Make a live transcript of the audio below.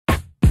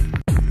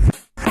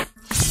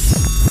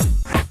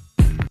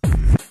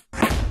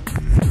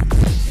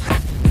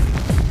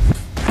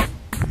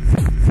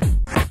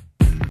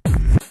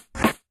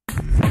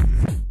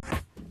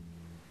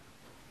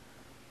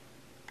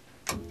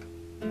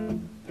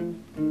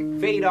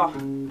Vader,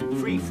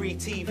 Free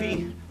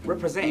TV,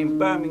 representing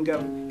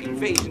Birmingham,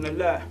 Invasion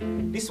Alert.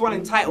 This one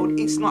entitled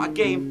It's Not a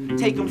Game,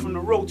 taken from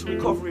the Road to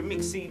Recovery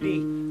mix CD.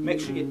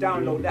 Make sure you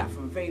download that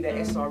from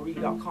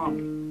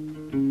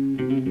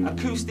vadersre.com.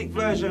 Acoustic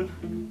version,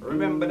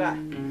 remember that.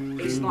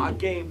 It's Not a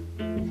Game,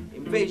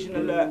 Invasion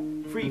Alert,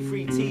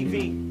 Free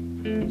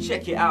TV.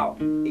 Check it out,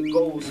 it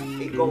goes.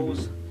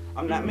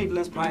 I'm that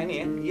Midlands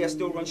pioneer, yeah,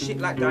 still run shit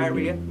like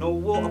diarrhea. No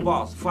water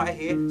bars, fight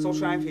here, so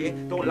triumph here.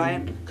 Don't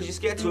lie, cause you're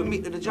scared to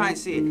admit that the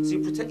giants here. So you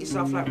protect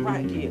yourself like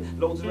riot gear.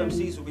 Loads of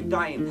MCs will be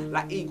dying,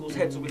 like eagles'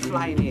 heads will be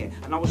flying here.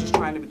 And I was just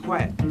trying to be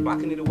quiet, but I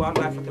can hear the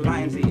wildlife like a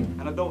lion's ear.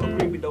 And I don't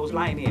agree with those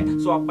lying here,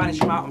 so I'll banish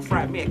them out and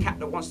frighten me. A cat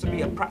that wants to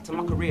be a prat to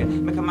my career.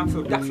 Make a man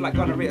feel daft like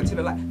gonorrhea. Till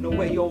they're like, no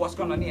way, yo, what's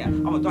going on here?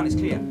 I'm a done, it's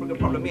clear, bring the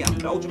problem here.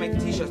 The old Jamaican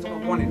t-shirts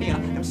don't want in here.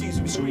 MCs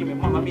will be screaming,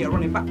 mamma mia,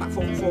 running back,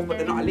 forth and forth, but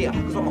they're not a leer.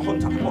 Cause I'm a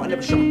hunter, but I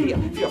never shot a deer.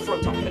 If you're a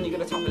front up, then you're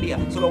gonna top a leer.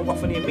 So don't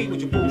waffle near me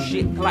with your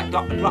bullshit. Collect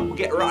up the block, we'll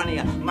get rotten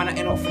here. Man, I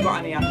ain't not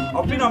forgotten here.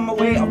 I've been on my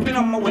way.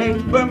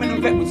 Birmingham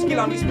vet with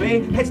skill on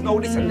display. Heads know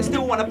this and they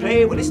still wanna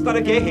play. Well, it's not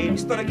a game,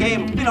 I've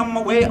been on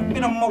my way.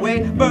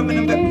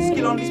 Birmingham vet with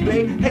skill on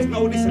display. Heads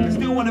know this and they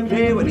still wanna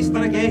play. Well, it's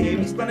not a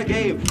game,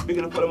 We're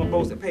gonna put them on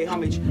bros that pay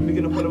homage. We're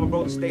gonna put them on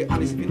bros that stay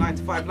honest. If you're 9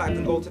 to 5 life,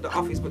 then go to the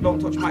office. But don't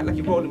touch mic like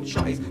you're rolling with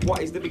shotties.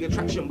 What is the big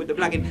attraction with the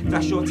blagging?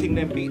 That's your thing,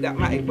 then beat that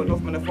matic. But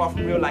enough men are far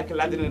from real like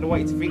Aladdin and the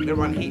way to think they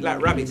run heat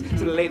like rabbits.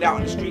 So they're laid out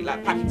on the street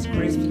like packets of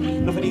crisps.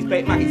 Enough of these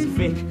bait maggots are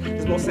thick.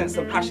 There's no sense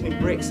of passion in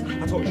bricks.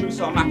 I talk true,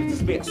 so I'm happy to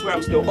spit. I swear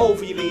I'm still old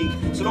for your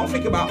league. So don't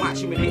think about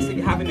matching with this. So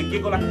you're having a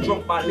giggle like a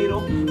drunk by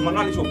little. My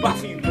knowledge will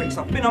baffle you bricks.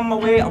 I've been on my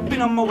way.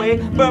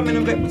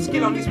 Birmingham vet with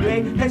skill on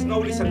display. Heads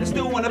know this and they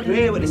still wanna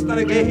play. But it's not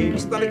a game,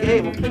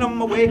 I've been on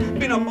my way.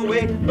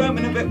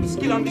 Birmingham vet with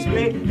skill on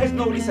display. Heads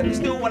know this and they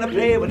still wanna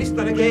play. But it's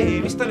not a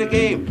game,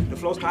 The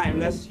flow's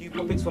timeless. You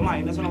puppets for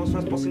minors. When I was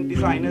first bossing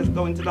designers,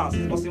 going to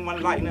dances, bossing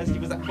one-liners. You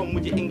was at home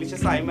with your English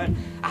assignment.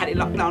 I had it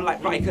locked down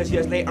like Rikers.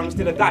 Years later, I'm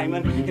still a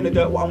diamond. In the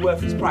dirt, what I'm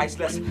worth is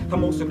priceless.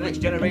 I'm also the next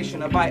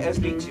generation of biters,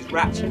 leeches,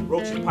 rats,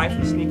 roaches,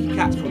 pythons, sneaky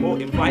cats,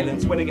 promoting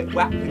violence. When I get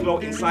whacked, they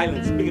gloat in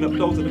silence. Bigging up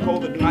those of the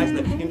cold and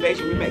Iceland.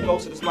 Invasion, we make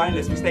ghosts of the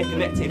spineless. We stay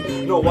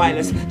connected, no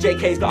wireless.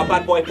 JK's got a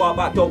bad boy bar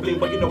about Dublin,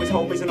 but you know his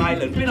home is an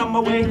island. Been on my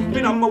way.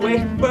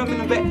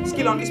 Birmingham vet,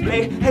 skill on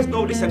display. Heads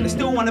know this and they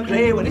still wanna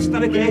play. Well, it's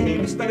not a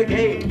game,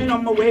 Been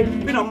on my way.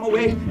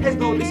 Heads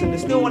know this and they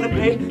still wanna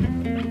play.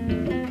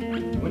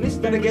 When it's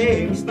not a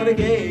game,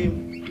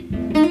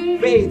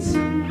 Vades,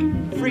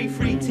 Free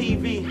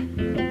TV,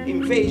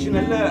 Invasion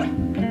Alert.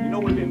 You know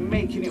we've been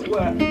making it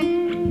work.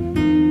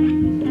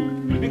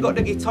 We got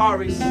the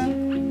guitarists.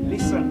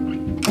 Listen.